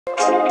Tell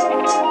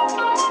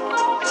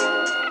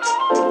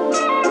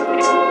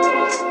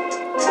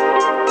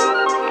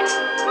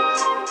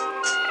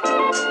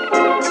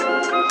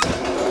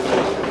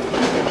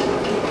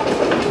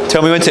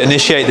me when to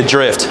initiate the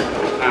drift.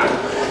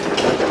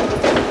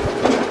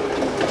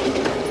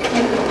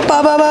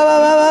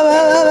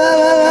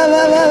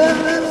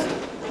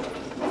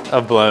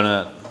 I've blown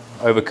it,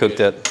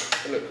 overcooked it.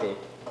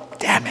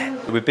 Damn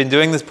it. We've been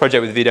doing this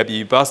project with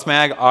VW Bus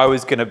Mag. I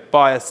was gonna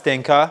buy a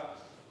stinker,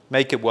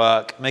 make it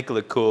work, make it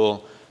look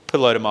cool, put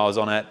a load of miles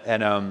on it,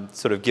 and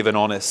sort of give an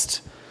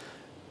honest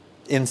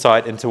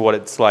insight into what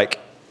it's like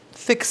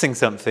fixing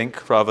something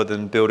rather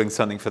than building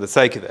something for the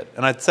sake of it.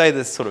 And I'd say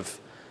this sort of,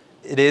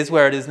 it is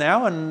where it is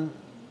now, and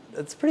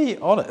it's pretty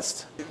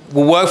honest.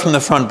 We'll work from the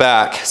front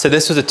back. So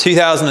this was a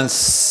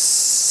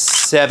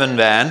 2007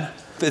 van.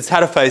 It's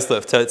had a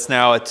facelift, so it's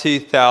now a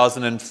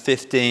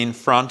 2015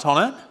 front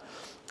on it.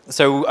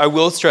 So I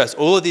will stress,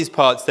 all of these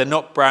parts, they're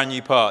not brand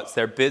new parts.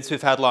 They're bits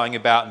we've had lying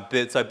about and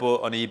bits I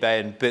bought on eBay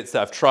and bits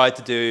that I've tried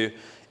to do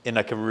in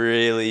like a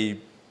really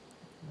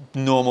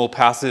normal,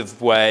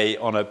 passive way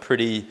on a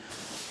pretty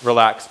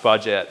relaxed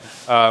budget.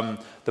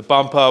 The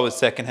bumper was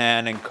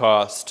secondhand and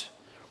cost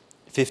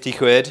 50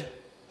 quid.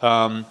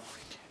 I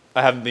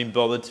haven't been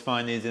bothered to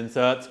find these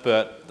inserts,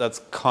 but that's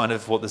kind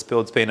of what this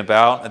build's been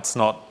about. It's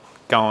not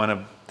going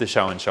to the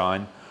show and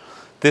shine.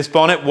 This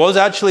bonnet was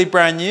actually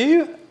brand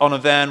new on a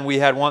van we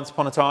had once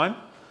upon a time,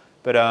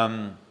 but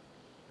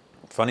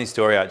funny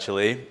story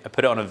actually. I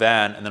put it on a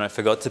van and then I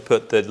forgot to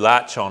put the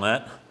latch on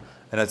it,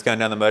 and I was going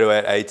down the motorway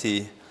at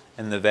 80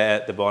 and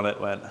the bonnet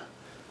went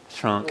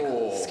shrunk.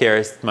 Oh.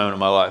 Scariest moment of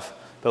my life.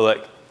 But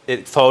look,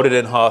 it folded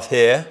in half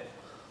here,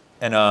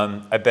 and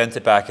I bent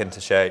it back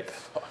into shape.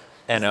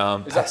 And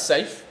is that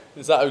safe?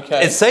 Is that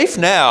okay? It's safe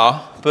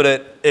now, but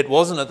it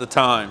wasn't at the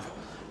time.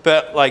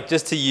 But like,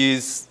 just to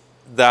use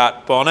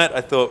that bonnet,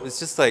 I thought it's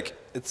just like,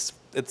 it's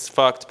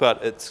fucked,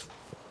 but it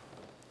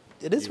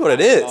is what it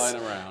is.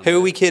 Who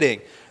are we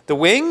kidding? The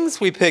wings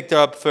we picked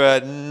up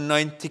for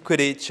 90 quid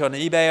each on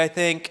eBay, I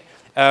think.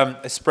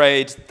 I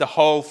sprayed the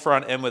whole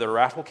front end with a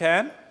rattle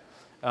can.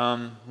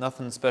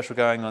 Nothing special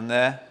going on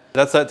there.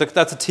 That's a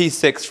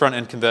T6 front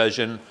end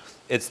conversion.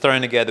 It's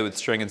thrown together with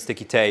string and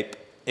sticky tape.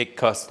 It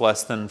costs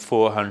less than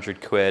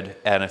 400 quid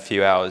and a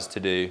few hours to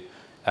do.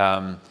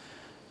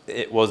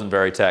 It wasn't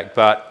very tech,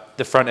 but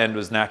the front end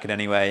was knackered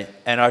anyway.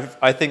 And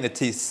I think the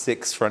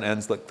T6 front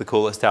ends look the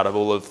coolest out of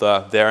all of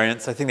the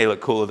variants. I think they look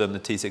cooler than the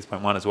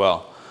T6.1 as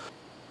well.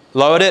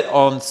 Lowered it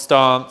on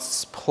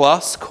Stance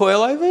Plus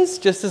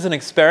coilovers, just as an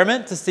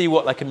experiment to see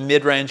what like a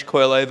mid-range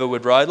coilover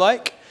would ride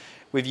like.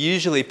 We've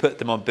usually put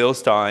them on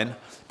Bilstein,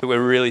 but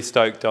we're really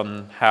stoked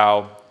on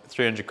how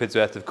 300 quid's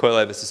worth of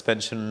coilover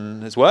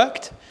suspension has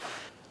worked.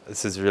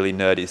 This is really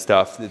nerdy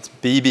stuff. It's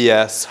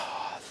BBS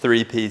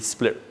 3-piece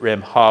split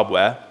rim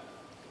hardware,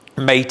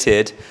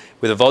 mated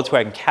with a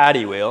Volkswagen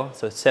Caddy wheel,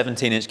 so a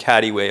 17-inch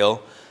Caddy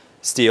wheel,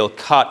 steel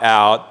cut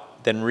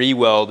out, then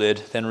re-welded,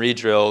 then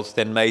re-drilled,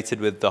 then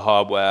mated with the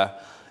hardware.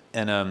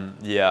 And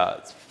yeah,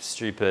 it's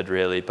stupid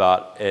really,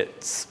 but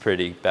it's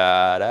pretty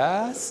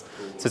badass.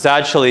 So it's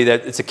actually,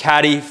 it's a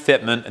Caddy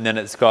fitment, and then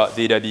it's got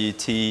VW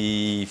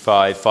T5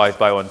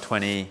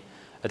 5x120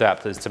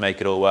 adapters to make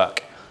it all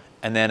work.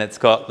 And then it's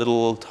got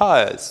little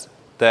tires.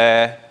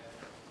 They're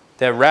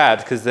rad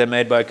because they're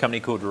made by a company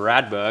called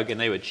Radberg, and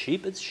they were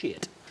cheap as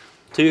shit.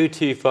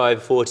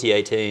 225 40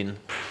 18,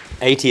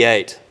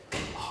 88,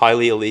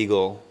 highly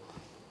illegal.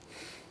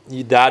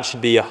 That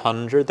should be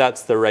 100.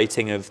 That's the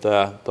rating of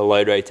the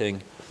load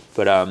rating,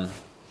 but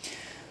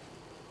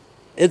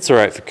it's all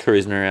right for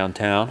cruising around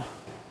town.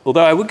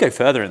 Although I would go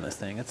further in this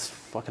thing. It's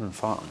fucking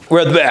fun. We're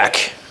at the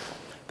back,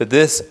 but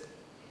this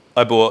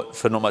I bought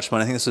for not much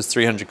money. I think this was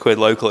 300 quid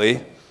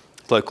locally.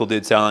 Local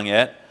dude selling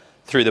it.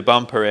 Threw the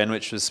bumper in,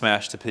 which was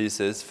smashed to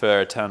pieces for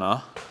a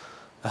tenner.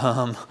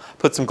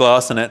 Put some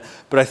glass in it,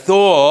 but I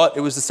thought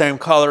it was the same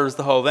color as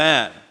the whole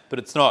van, but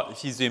it's not.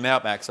 If you zoom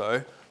out,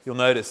 Maxo, you'll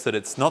notice that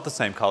it's not the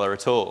same color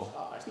at all.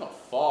 Oh, it's not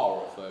far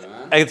off though,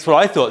 man. That's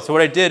what I thought. So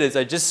what I did is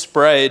I just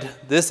sprayed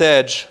this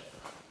edge,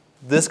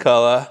 this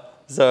color,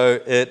 so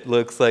it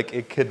looks like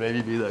it could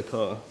maybe be that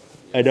color.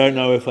 I don't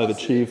know if I've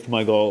achieved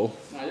my goal.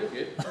 No, you're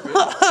good. You're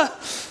good.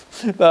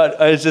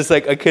 But I was just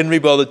like, I couldn't be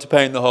bothered to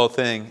paint the whole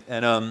thing.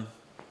 And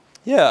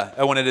yeah,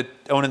 I wanted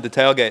the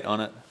tailgate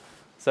on it.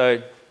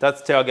 So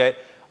that's the tailgate.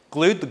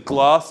 Glued the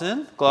glass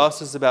in.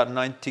 Glass is about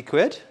 90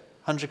 quid,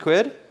 100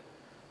 quid.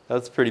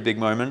 That's a pretty big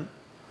moment.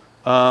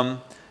 And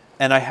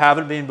I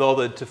haven't been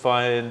bothered to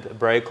find a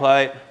brake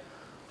light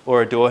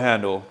or a door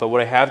handle. But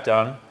what I have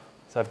done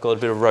is I've got a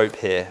bit of rope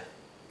here.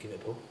 Give it a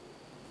pull.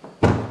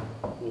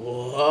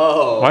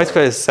 Whoa. Nice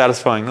quite a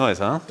satisfying noise,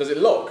 huh? Does it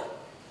lock?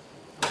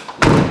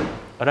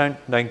 I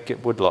don't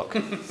get wood lock.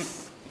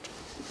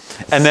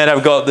 And then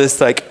I've got this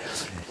like,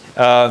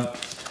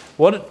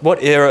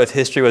 what era of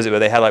history was it where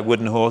they had like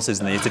wooden horses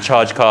and they used to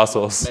charge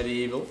castles?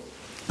 Medieval.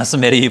 That's some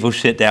medieval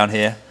shit down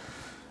here.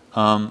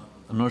 I'm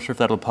not sure if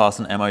that'll pass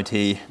an MOT.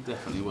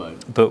 Definitely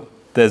won't. But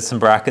there's some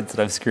brackets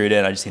that I've screwed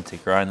in. I just need to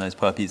grind those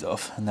puppies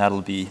off and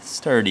that'll be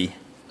sturdy.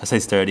 I say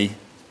sturdy,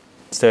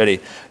 sturdy.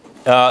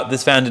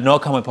 This van did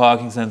not come with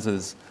parking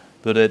sensors,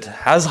 but it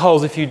has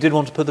holes if you did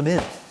want to put them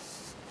in.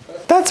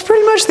 That's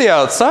pretty much the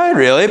outside,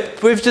 really.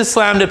 We've just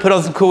slammed it, put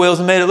on some cool wheels,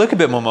 and made it look a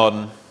bit more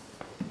modern.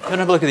 Want to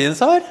have a look at the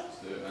inside?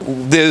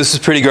 This is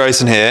pretty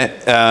gross in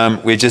here.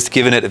 We've just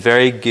given it a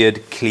very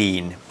good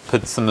clean.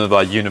 Put some of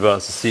our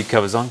universal seat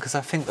covers on because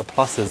I think the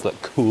pluses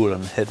look cool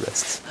on the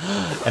headrests.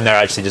 And they're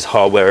actually just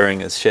hard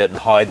wearing as shit and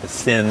hide the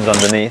sins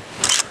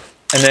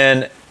underneath. And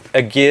then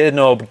a gear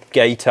knob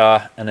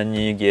gator and a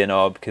new gear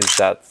knob because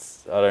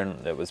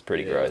that was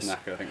pretty gross. I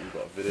think we've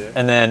got a video.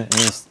 And then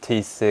new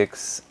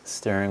T6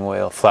 steering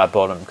wheel, flat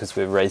bottom because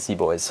we're racy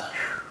boys.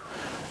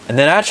 And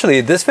then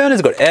actually this van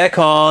has got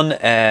aircon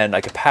and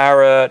like a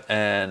parrot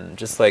and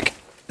just like,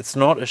 it's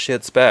not a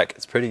shit spec,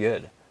 it's pretty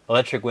good.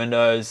 Electric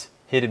windows,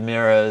 heated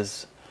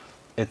mirrors.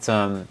 It's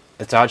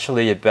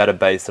actually a better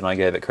base than I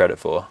gave it credit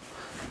for.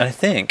 And I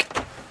think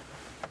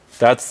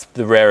that's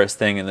the rarest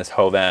thing in this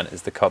whole van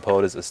is the cup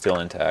holders are still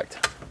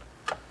intact.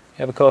 You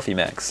have a coffee,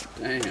 Max?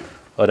 Damn.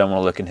 I don't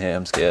want to look in here,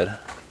 I'm scared.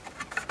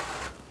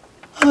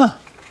 Huh,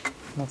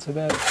 not so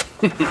bad.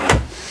 Cool,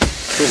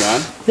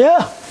 man.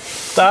 Yeah,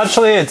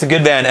 actually it's a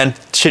good van and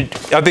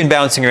I've been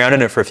bouncing around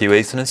in it for a few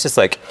weeks and it's just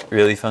like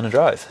really fun to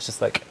drive. It's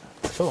just like,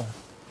 it's cool.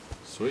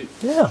 Sweet.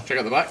 Yeah. Check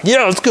out the back.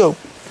 Yeah, let's go.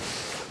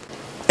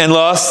 And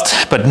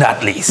last but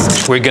not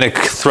least, we're gonna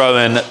throw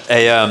in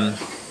a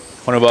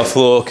one of our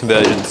floor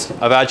conversions.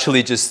 I've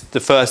actually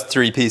the first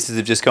 3 pieces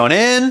have just gone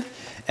in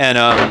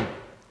and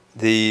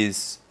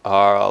these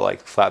are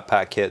like flat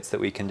pack kits that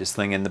we can just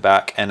sling in the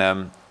back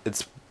and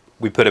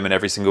we put them in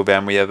every single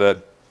van we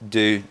ever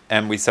do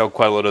and we sell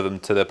quite a lot of them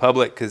to the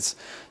public because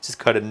it's just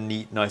quite a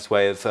neat, nice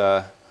way of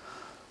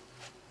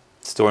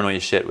storing all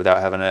your shit without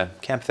having a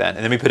camp van.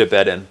 And then we put a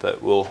bed in,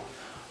 but we'll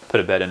put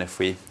a bed in if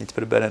we need to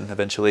put a bed in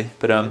eventually.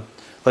 But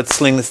let's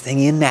sling this thing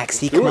in,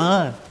 Maxie, come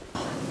on.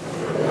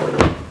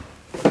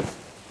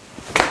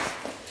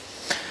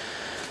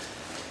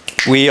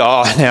 We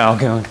are now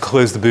going to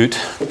close the boot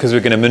because we're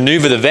going to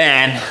maneuver the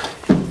van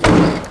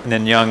and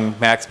then young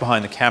Max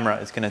behind the camera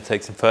is going to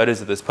take some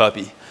photos of this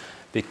puppy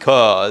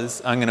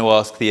because I'm going to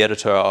ask the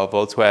editor of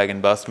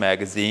Volkswagen Bus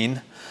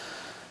magazine,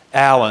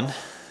 Alan,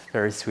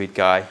 very sweet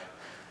guy,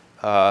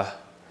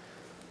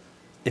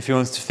 if he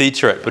wants to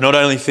feature it. But not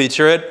only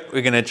feature it,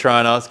 we're going to try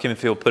and ask him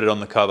if he'll put it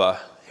on the cover.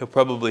 He'll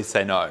probably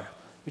say no,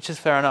 which is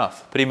fair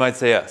enough, but he might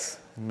say yes,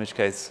 in which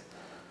case,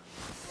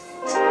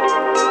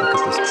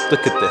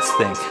 look at this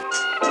thing.